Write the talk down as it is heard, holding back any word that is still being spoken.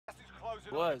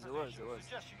It was.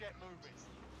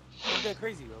 Don't get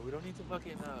crazy, bro. We don't need to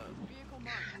fucking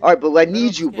Alright, but I let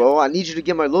need them you, skip. bro. I need you to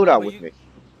get my No, loadout but with you me.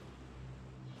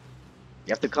 You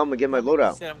have to come and get my you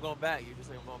loadout. said I'm going back. You just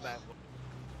said I'm going back.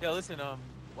 Yo, listen,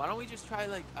 why don't we just try,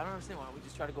 like, I don't understand, why don't we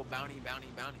just try to go bounty?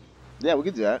 Yeah, we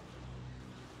could do that.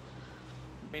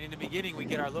 I mean, in the beginning, we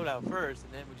get our loadout first,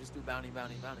 and then we just do bounty.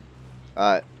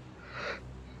 Alright.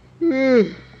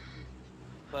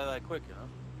 Play like quick, you know?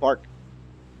 Park.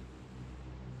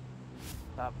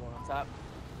 Top one on top.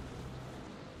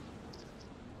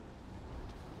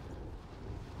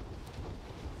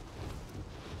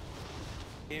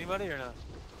 Anybody or not?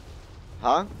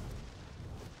 Huh?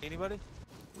 Anybody?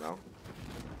 No.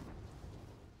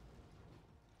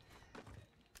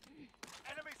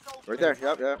 Right there.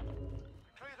 Yep. Clear to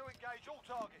engage all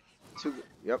targets. Two.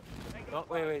 Yep. Don't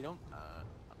wait, don't.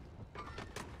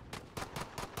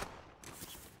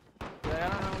 Like, I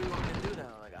don't know what you want me to do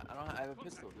now. Like, I have a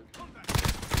pistol, dude.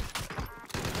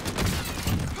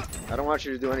 I don't want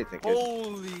you to do anything, kid.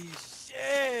 Holy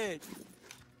shit!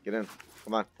 Get in.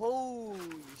 Come on. Holy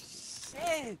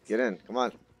shit! Get in. Come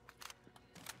on.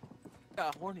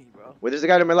 Got horny, bro. Wait, there's a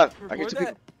guy to my left. I Record get two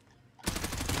that.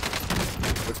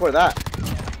 people. Record that.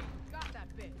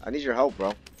 I need your help, bro.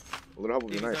 A little help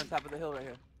would be He's nice. on top of the hill right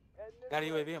here. Got a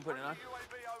UAV, I'm putting it on.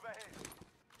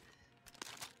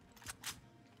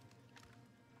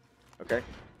 Okay.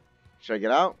 Should I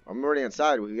get out? I'm already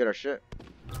inside. We can get our shit.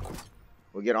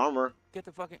 We'll get armor. Get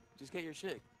the fucking, just get your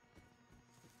shit.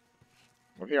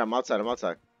 I'm here. I'm outside. He's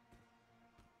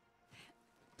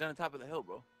on top of the hill,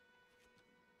 bro.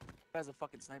 Guy's a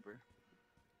fucking sniper.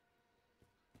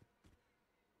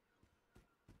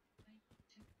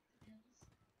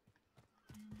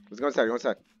 Let's go inside. Go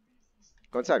inside.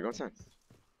 Go inside. Go inside.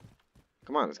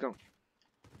 Come on. Let's go.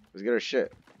 Let's get our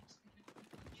shit.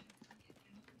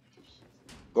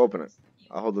 Go open it.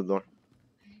 I'll hold the door.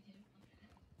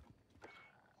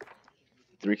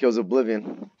 3 kills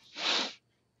Oblivion.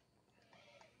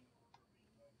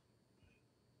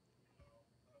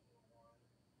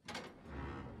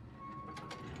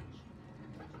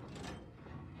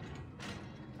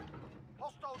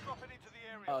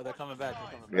 Oh, they're coming back.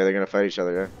 Yeah, they're gonna fight each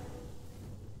other, yeah.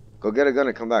 Go get a gun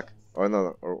and come back. Oh,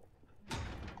 no. Oh.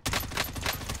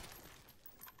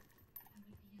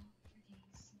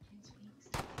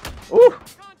 Ooh!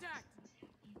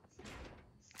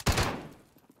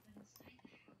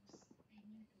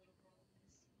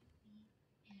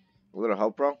 A little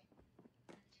help, bro.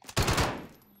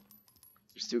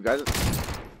 There's 2 guys.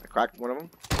 I cracked one of them.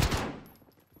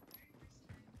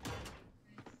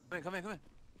 Come in.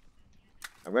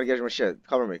 I'm gonna get you my shit.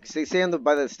 Cover me. Stay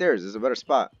by the stairs. There's a better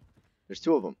spot. There's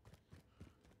 2 of them.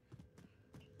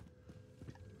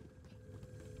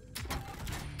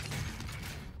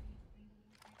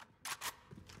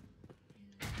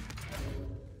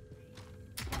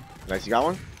 Nice. You got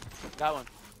one? Got one.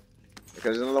 Okay,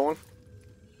 there's another one.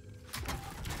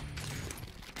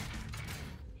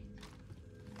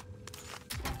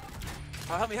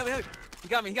 Oh, help me. He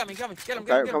got me. Get him, Okay,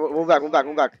 get him. move back.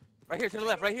 Right here to the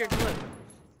left.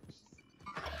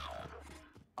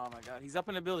 Oh my god, he's up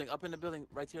in the building,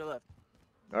 right to your left.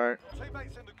 Alright.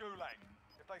 Teammates in the gulag.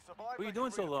 If they survive, What are you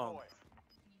doing so long?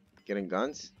 Getting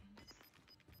guns?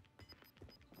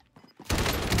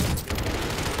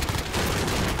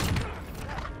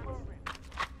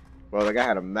 Bro, that guy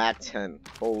had a MAC 10.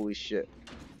 Holy shit.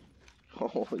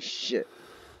 Holy shit.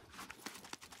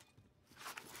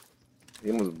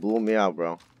 He almost blew me out,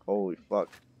 bro. Holy fuck.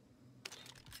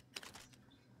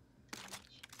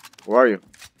 Where are you?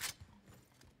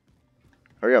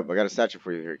 Hurry up, I got a statue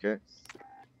for you here, okay?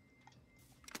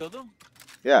 Killed him?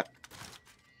 Yeah.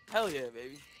 Hell yeah,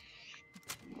 baby.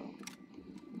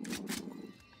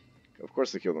 Of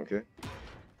course they killed him, okay?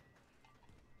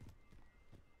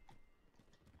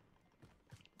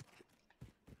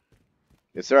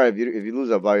 It's alright, if you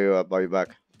lose, I'll buy you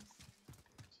back.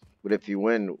 But if you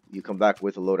win, you come back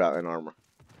with a loadout and armor.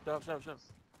 Shut up.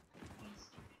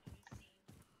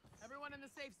 Everyone in the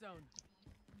safe zone.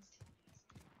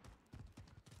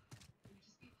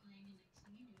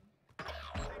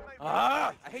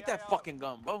 Ah! I hate that fucking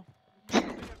gun, bro.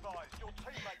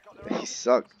 He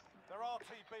sucked. They're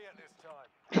RTB at this time.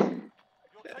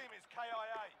 Your team is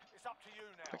KIA. It's up to you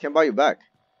now. I can't buy you back.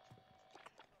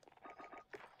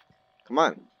 Come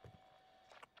on.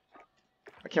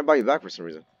 I can't buy you back for some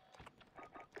reason.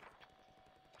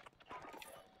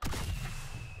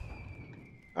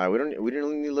 Alright, we didn't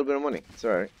only need a little bit of money. It's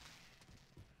alright.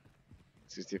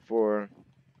 64.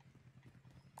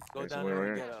 Go down there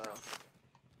and get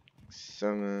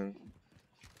 7.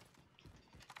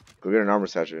 Go get an armor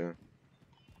statue, yeah.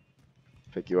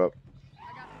 Pick you up. I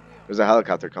got the wheel. There's a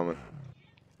helicopter coming.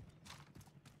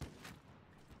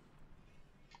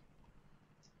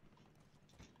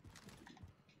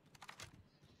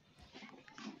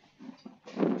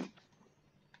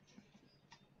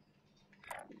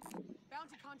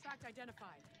 Bounty contract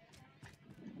identified.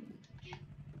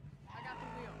 I got the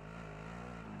wheel.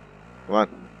 Come on,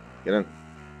 get in.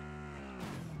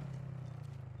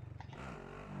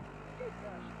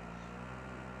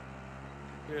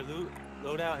 Here,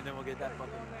 load out, and then we'll get that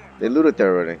fucking. They looted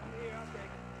there already.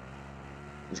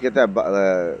 Let's get that.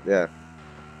 Yeah.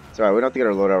 It's alright. We don't have to get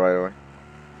our loadout right away.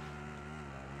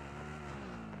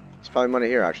 There's probably money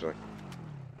here actually.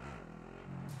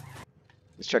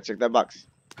 Let's check that box.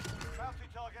 Bounty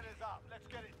target is up. Let's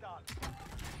get it done.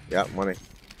 Yeah, money.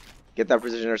 Get that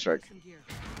precision airstrike. Some gear.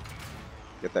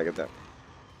 Get that. Give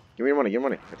me your money. Give me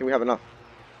money. I think we have enough.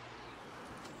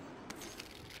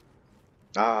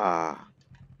 Ah.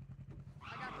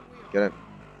 I got the wheel. Get in.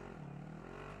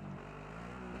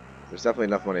 There's definitely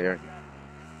enough money here.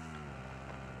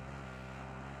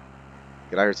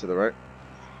 Get out here to the right.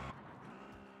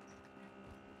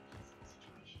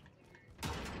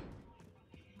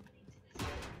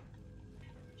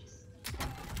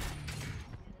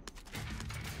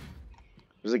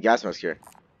 There's a gas mask here.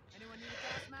 Anyone need a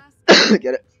gas mask?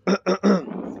 Get it.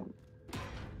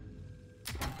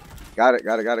 Got it.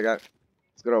 Let's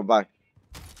go to buy.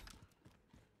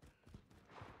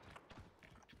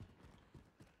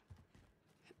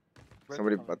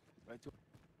 Somebody, but Right to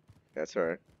yeah, it's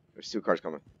alright. There's 2 cars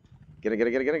coming. Get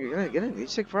in.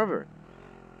 These take forever.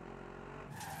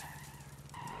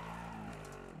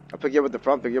 I'll pick you up at the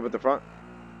front.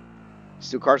 There's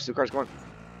 2 cars. Come on.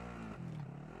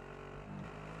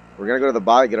 We're gonna go to the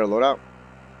buy, get our loadout.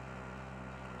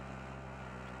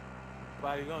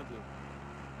 Where are you going to?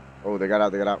 Oh, they got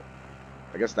out.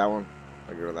 I guess that one.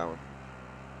 I'll go to that one.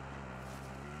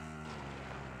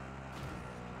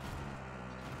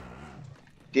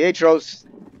 Pietros.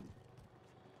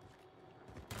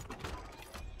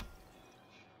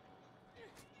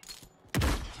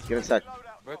 Get inside.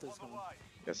 Loadout Bertha's drop on coming. the way.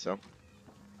 Guess so.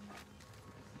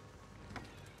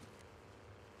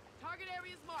 Target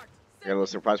area is marked. I got a little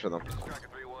surprise for them. Striker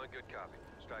 3-1, good copy.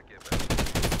 Strike inbound.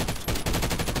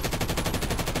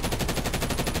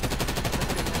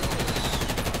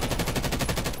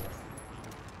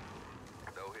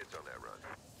 No hits on that run.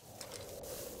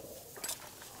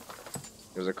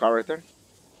 There's a car right there.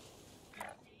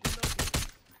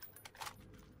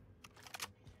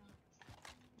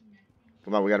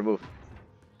 Come on, we gotta move.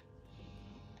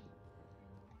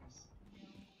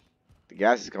 The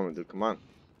gas is coming, dude. Come on.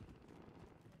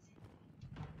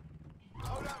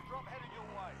 Loadout drop heading your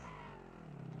way.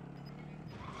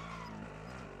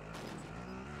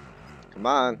 Come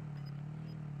on.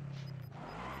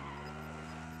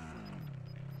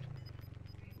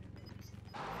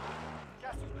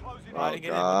 Gas is closing Oh, in. get in.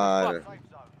 God. What the fuck? Safe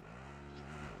zone.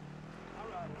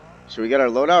 Should we get our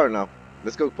loadout or no?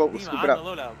 Let's go. Let's Nima, scoop I'm it out. the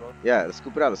loadout, bro. Yeah, let's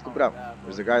scoop it out. Oh, yeah, bro.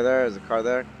 There's a guy there. There's a car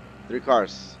there. 3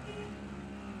 cars.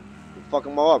 We'll fuck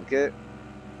them all up, kid.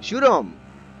 Shoot them.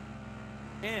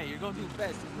 Man, you're going too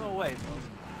fast. There's no way,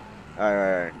 bro.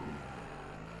 Alright.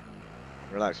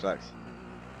 Relax.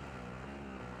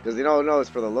 Because they don't know it's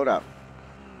for the loadout.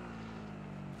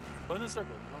 Go in the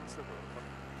circle.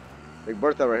 Big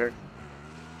Bertha right here.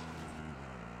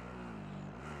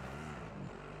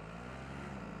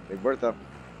 Big Bertha.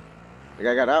 The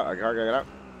guy got out. Our car got out.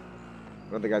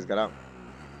 One of the guys got out.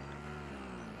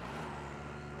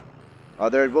 Oh,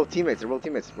 they're both teammates. Run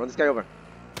this guy over.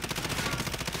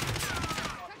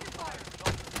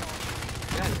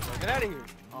 Get out of here.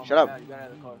 Oh Shut my up. God, you got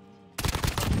out of the car.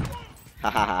 Ha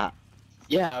ha ha.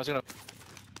 Yeah, I was gonna.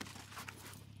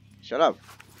 Shut up.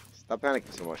 Stop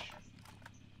panicking so much.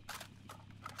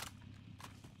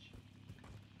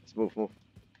 Let's move.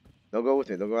 Don't go with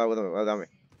me. Don't go out without me.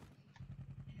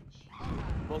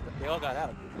 They all got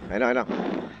out. I know. I'm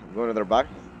going to their back.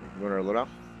 I'm going to their loadout.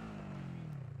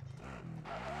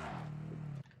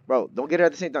 Bro, don't get it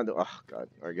at the same time. Oh, God.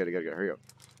 Alright, get it. Hurry up.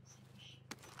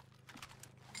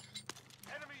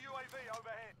 Enemy UAV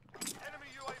overhead.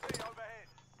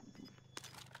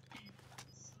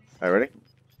 Alright, ready?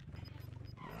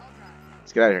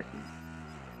 Let's get out of here.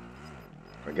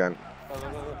 Again. Go.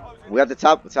 We got the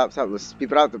top. Let's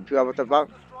peep it out. Peep out the top.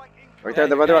 Right there,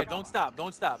 Yeah, right. Don't stop.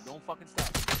 Don't fucking stop.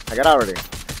 I got out already.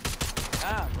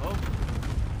 Ah, bro.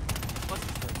 What's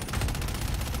this thing?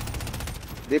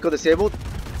 Vehicle disabled.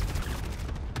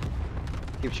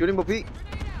 Keep shooting, Bopi.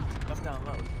 Come down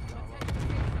low.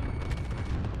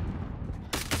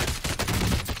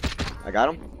 I got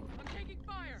him. I'm taking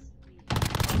fire.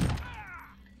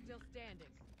 Still standing. standing.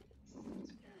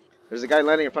 There's a guy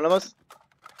landing in front of us.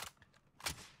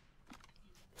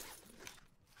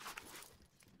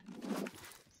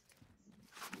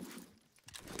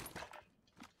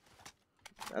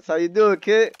 That's how you do it,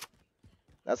 kid.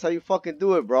 That's how you fucking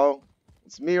do it, bro.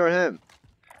 It's me or him.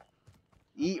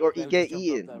 Eat or Yeah, we get just jumped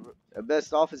eaten. off that The best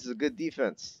offense is a good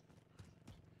defense.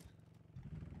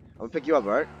 I'm gonna pick you up,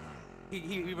 alright?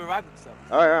 He revived himself.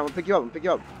 Alright, I'm gonna pick you up. I'm gonna pick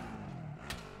you up.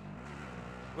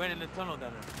 Ran in the tunnel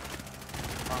down there.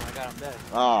 Oh my god, I'm dead.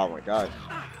 Oh my god.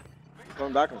 I'm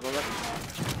coming back. I'm coming back.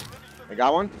 I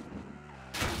got one.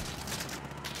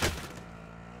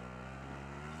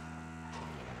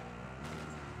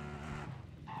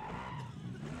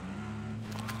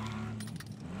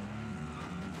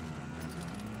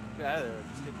 Get out of there.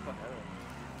 Just get the fuck out of there.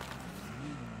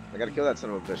 I gotta kill that son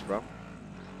of a bitch, bro.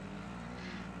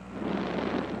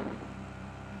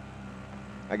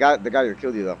 I got the guy that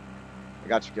killed you, though. I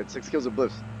got you, kid. 6 kills of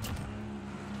blips.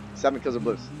 7 kills of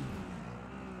blips.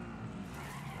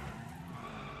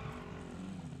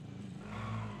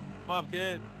 Come on,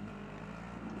 kid.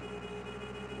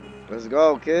 Let's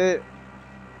go, kid.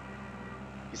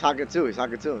 He's honking too. He's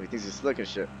honking too. He thinks he's slick and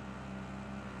shit.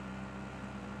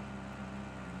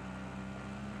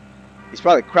 He's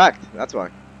probably cracked. That's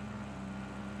why.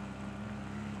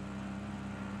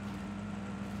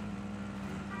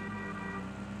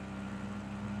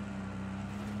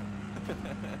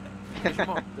 Come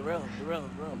on, derail him, derail him,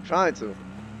 derail him. I'm trying to.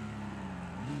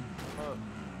 Oh.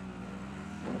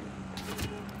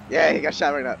 Yeah, he got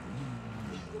shot right now.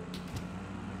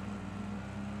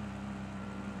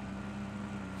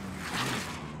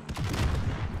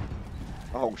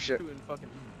 Oh shit. Shooting fucking.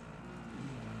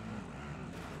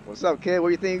 What's up, kid?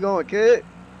 Where you think you going, kid?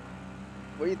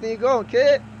 Where you think you going,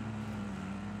 kid?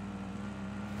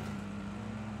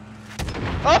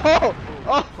 Oh!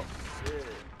 Oh! Shit.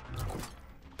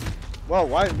 Whoa,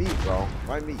 why me, bro?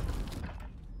 Why me?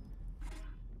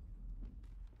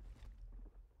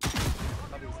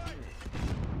 Probably his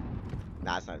teammate.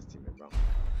 Nah, it's not his teammate, bro.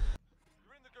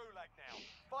 You're in the gulag now.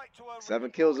 Fight to earn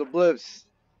 7 kills of blips.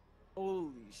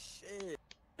 Holy shit.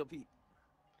 Yo, Pete.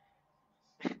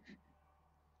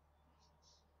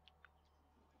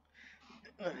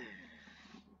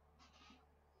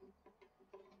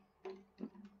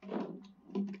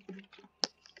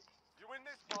 You win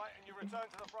this fight and you return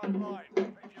to the front line. But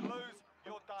if you lose,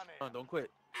 you're done Come on, here. don't quit.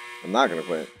 I'm not gonna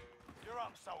quit. You're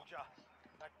up, soldier.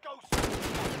 Now go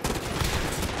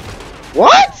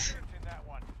What? in that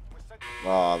one. We're sending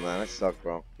Oh man, that sucked,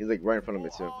 bro. He's like right in front of me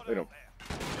too. hard Look at out him.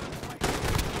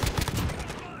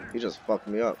 there. He just fucked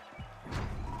me up.